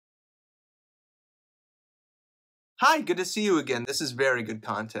Hi, good to see you again. This is very good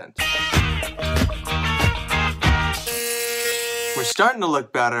content. We're starting to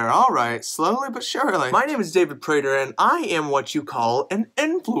look better. All right, slowly but surely. My name is David Prater, and I am what you call an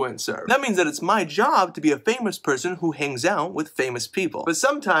influencer. That means that it's my job to be a famous person who hangs out with famous people. But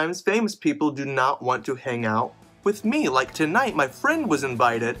sometimes famous people do not want to hang out with me. Like tonight, my friend was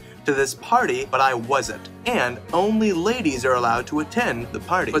invited to this party, but I wasn't. And only ladies are allowed to attend the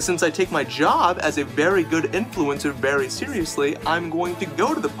party. But since I take my job as a very good influencer very seriously, I'm going to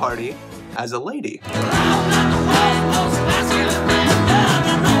go to the party as a lady.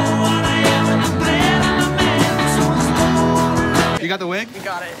 You got the wig? You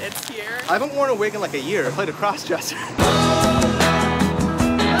got it. It's here. I haven't worn a wig in like a year. I played a cross-dresser.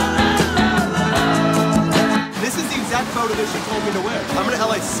 This is the exact photo that she told me to wear. I'm in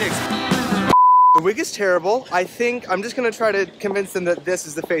LA 6. The wig is terrible. I think I'm just gonna try to convince them that this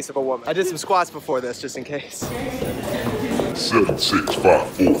is the face of a woman. I did some squats before this, just in case. 7, 6, 5,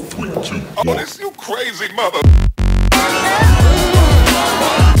 4, 3, 2, 1. Oh, this you crazy mother.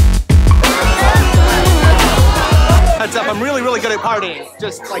 Heads up, I'm really good at partying.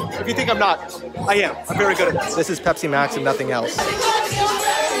 Just like, if you think I'm not, I am. I'm very good at this. This is Pepsi Max and nothing else.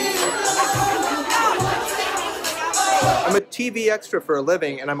 I'm a TV extra for a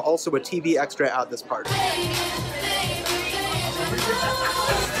living, and I'm also a TV extra at this party.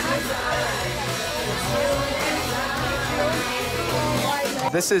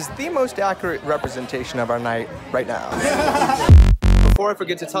 This is the most accurate representation of our night right now. Before I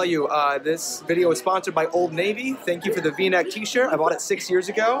forget to tell you, this video is sponsored by Old Navy. Thank you for the V-neck t-shirt. I bought it 6 years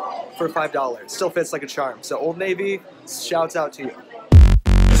ago for $5. Still fits like a charm. So Old Navy, shouts out to you.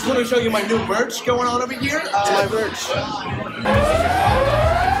 Just want to show you my new merch going on over here. My merch.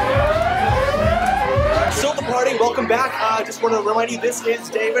 Still at the party, welcome back. Just want to remind you, this is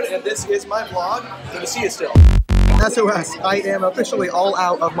David and this is my vlog. Good to see you still. SOS, I am officially all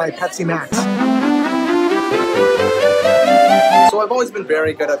out of my Pepsi Max. So I've always been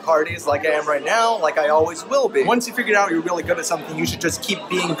very good at parties, like I am right now, like I always will be. Once you figure out you're really good at something, you should just keep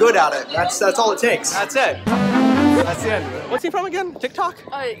being good at it. That's all it takes. That's it. That's the end. What's he from again? TikTok?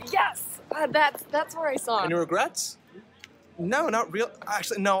 Yes. That's where I saw him. Any regrets? No, not real.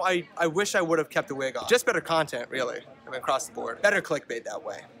 Actually, no, I wish I would have kept the wig off. Just better content, really. I mean, across the board. Better clickbait that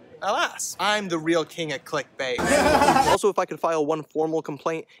way. Alas, I'm the real king at clickbait. Also, if I could file one formal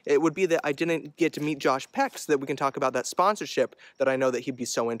complaint, it would be that I didn't get to meet Josh Peck so that we can talk about that sponsorship that I know that he'd be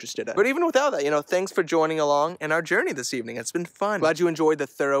so interested in. But even without that, you know, thanks for joining along in our journey this evening. It's been fun. Glad you enjoyed the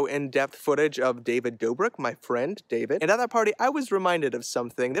thorough, in-depth footage of David Dobrik, my friend, David. And at that party, I was reminded of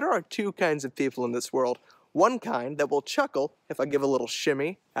something. There are two kinds of people in this world. One kind that will chuckle if I give a little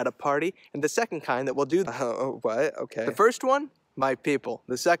shimmy at a party, and the second kind that will do what? Okay. The first one, my people.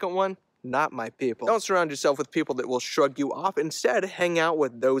 The second one, not my people. Don't surround yourself with people that will shrug you off. Instead, hang out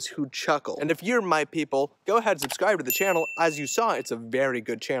with those who chuckle. And if you're my people, go ahead and subscribe to the channel. As you saw, it's a very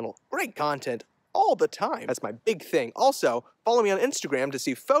good channel. Great content all the time. That's my big thing. Also, follow me on Instagram to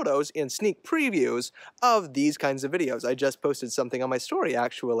see photos and sneak previews of these kinds of videos. I just posted something on my story,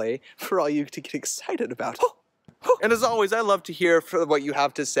 actually, for all you to get excited about. And as always, I love to hear what you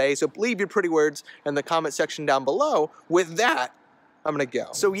have to say, so leave your pretty words in the comment section down below. With that, I'm gonna go.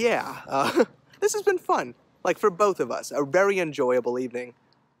 So yeah, this has been fun. Like for both of us, a very enjoyable evening.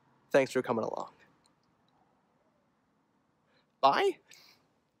 Thanks for coming along. Bye.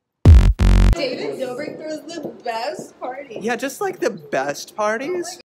 David Dobrik throws the best party. Yeah, just like the best parties.